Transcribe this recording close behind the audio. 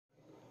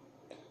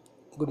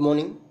Good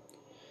morning.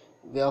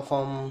 We are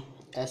from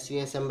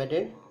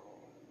svsembedded.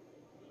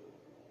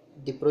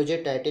 The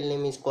project title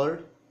name is called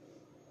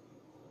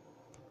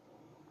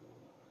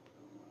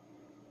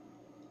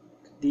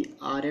the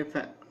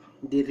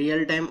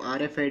real-time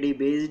RFID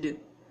based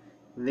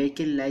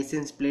vehicle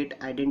license plate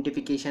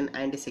identification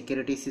and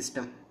security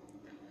system.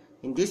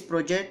 In this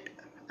project,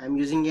 I am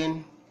using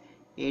an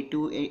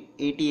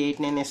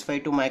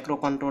A289S52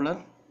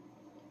 microcontroller.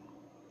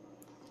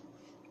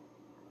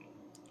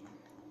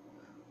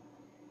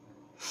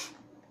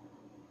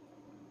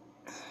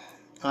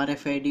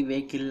 RFID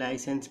vehicle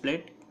license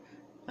plate.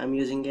 I am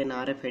using an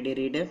RFID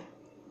reader,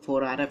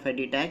 4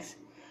 RFID tags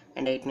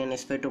and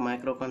 89S52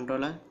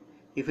 microcontroller.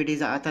 If it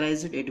is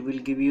authorized, it will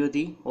give you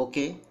the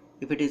OK.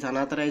 If it is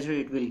unauthorized,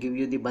 it will give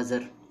you the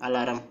buzzer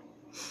alarm.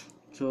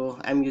 So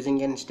I am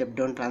using a step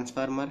down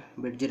transformer,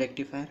 bridge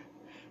rectifier,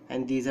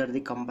 and these are the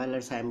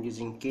compilers I am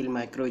using: Kill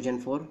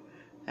Microgen 4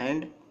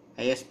 and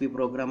ISP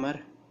programmer,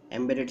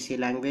 embedded C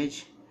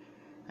language,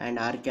 and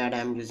RCAD I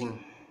am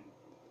using.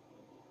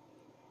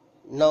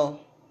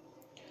 Now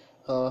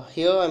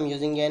here I am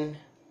using an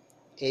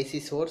AC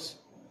source,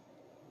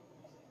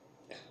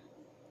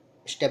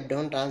 step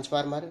down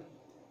transformer.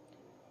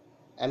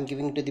 I am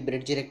giving to the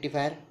bridge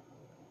rectifier,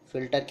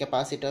 filter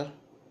capacitor,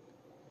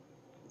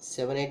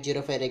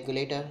 7805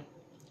 regulator,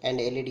 and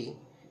LED.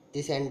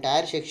 This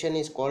entire section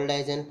is called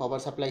as an power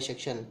supply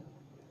section.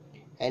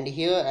 And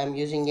here I am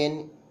using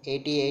an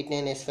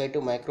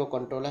AT89S52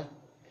 microcontroller.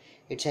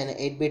 It's an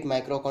 8-bit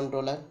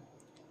microcontroller.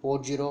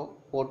 Port 0,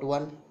 port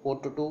 1,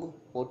 port 2,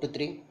 port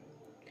 3.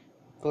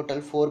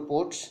 Total 4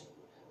 ports.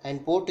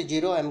 And port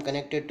 0 I am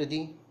connected to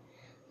the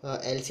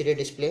LCD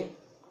display.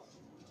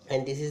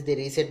 And this is the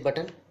reset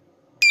button.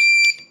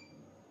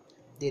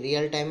 The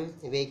real-time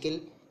vehicle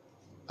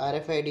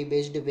RFID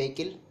based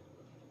vehicle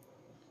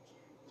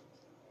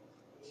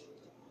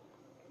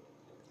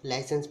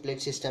license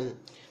plate system.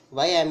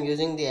 Why I am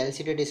using the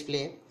LCD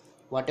display?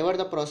 Whatever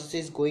the process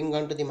is going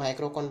on to the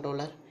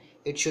microcontroller,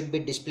 it should be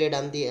displayed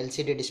on the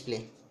LCD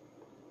display.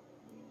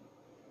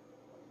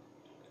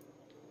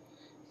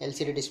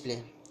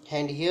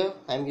 And here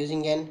I am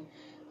using an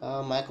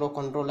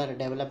microcontroller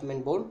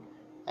development board,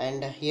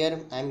 and here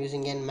I am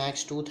using an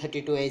Max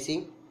 232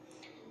 IC.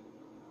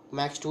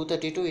 Max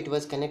 232, it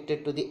was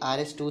connected to the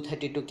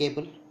RS232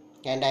 cable,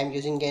 and I am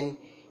using an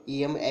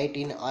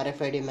EM18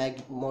 RFID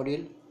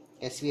module,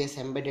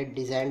 svsembedded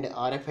designed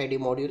RFID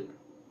module.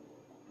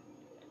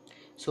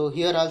 So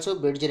here also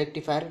bridge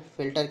rectifier,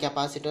 filter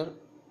capacitor,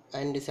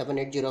 and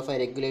 7805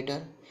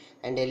 regulator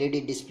and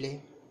LED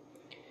display.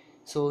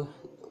 So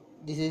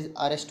this is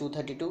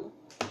RS232.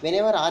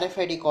 Whenever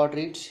RFID code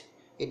reads,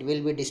 it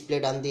will be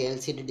displayed on the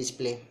LCD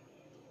display.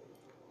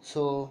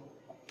 So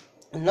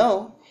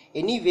now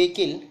any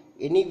vehicle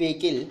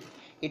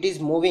it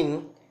is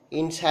moving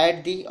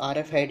inside the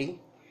RFID,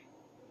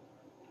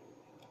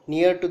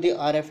 near to the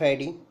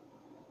RFID,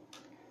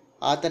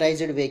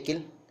 authorized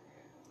vehicle,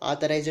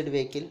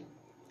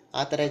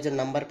 authorized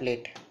number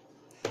plate.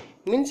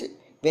 Means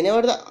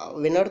whenever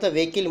the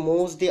vehicle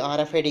moves the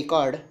RFID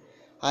card,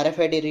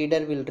 RFID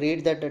reader will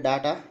read that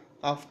data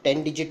of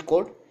 10-digit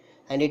code,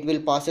 and it will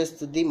passes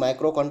to the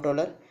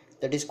microcontroller,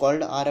 that is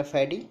called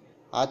RFID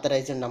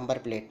authorized number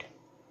plate.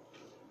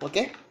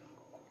 Okay.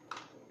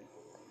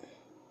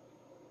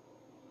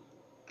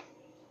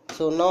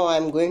 So now I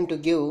am going to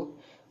give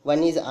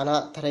one is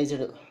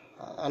unauthorized.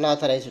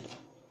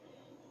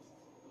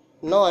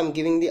 Now I am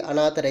giving the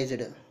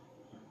unauthorized.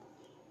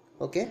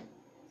 Okay.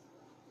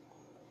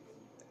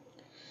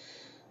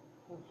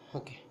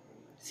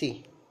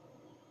 See,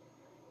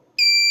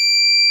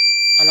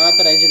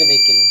 unauthorized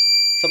vehicle.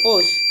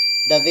 Suppose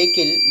the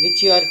vehicle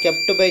which you are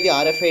kept by the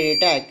RFID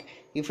tag,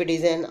 if it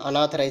is an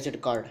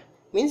unauthorized card,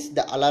 means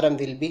the alarm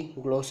will be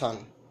glows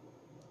on.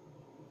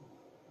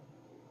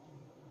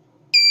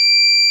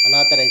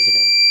 Unauthorized.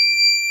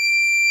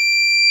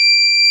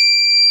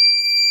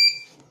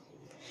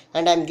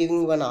 And I am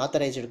giving one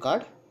authorized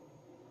card.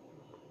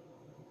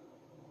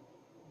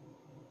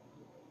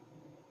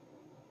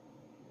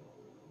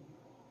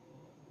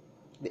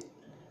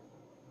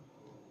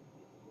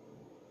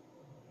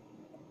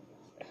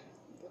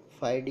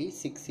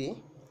 (5D6A)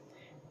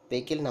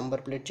 vehicle number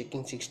plate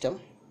checking system.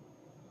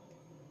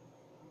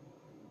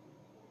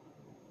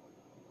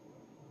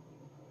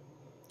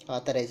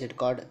 Authorized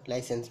card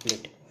license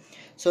plate.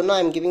 So now I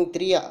am giving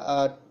three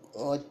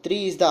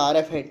is the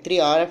RFID, 3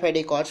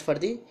 RFID cards for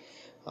the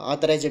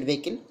authorized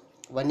vehicle,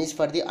 one is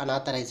for the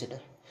unauthorized.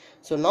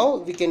 So now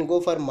we can go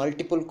for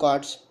multiple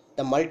cards.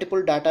 The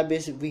multiple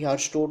database we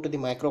have stored to the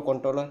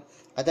microcontroller.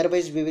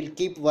 Otherwise we will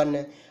keep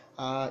one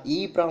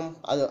EEPROM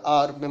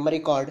or memory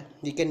card.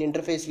 We can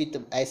interface with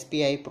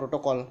SPI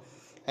protocol,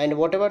 and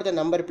whatever the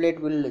number plate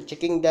will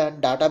checking the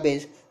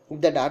database.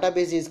 If the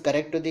database is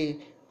correct to the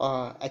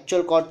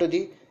actual card to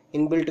the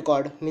inbuilt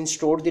card, means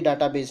stored the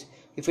database.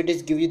 If it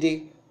is give you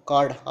the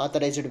card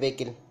authorized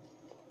vehicle,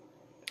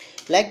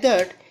 like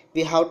that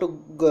we have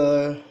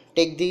to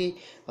take the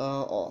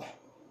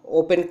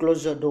open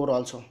close door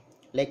also,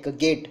 like a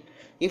gate.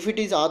 If it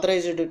is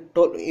authorized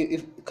toll,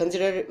 if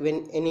consider when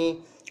any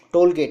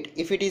toll gate,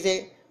 if it is a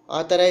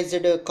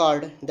authorized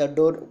card, the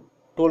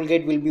toll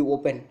gate will be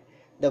open,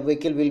 the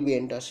vehicle will be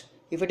enters.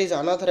 If it is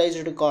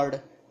unauthorized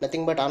card,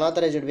 nothing but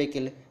unauthorized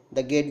vehicle,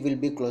 the gate will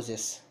be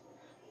closes.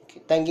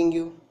 Okay, thanking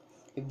you.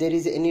 If there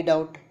is any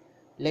doubt,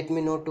 let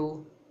me know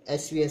to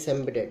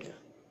svsembedded.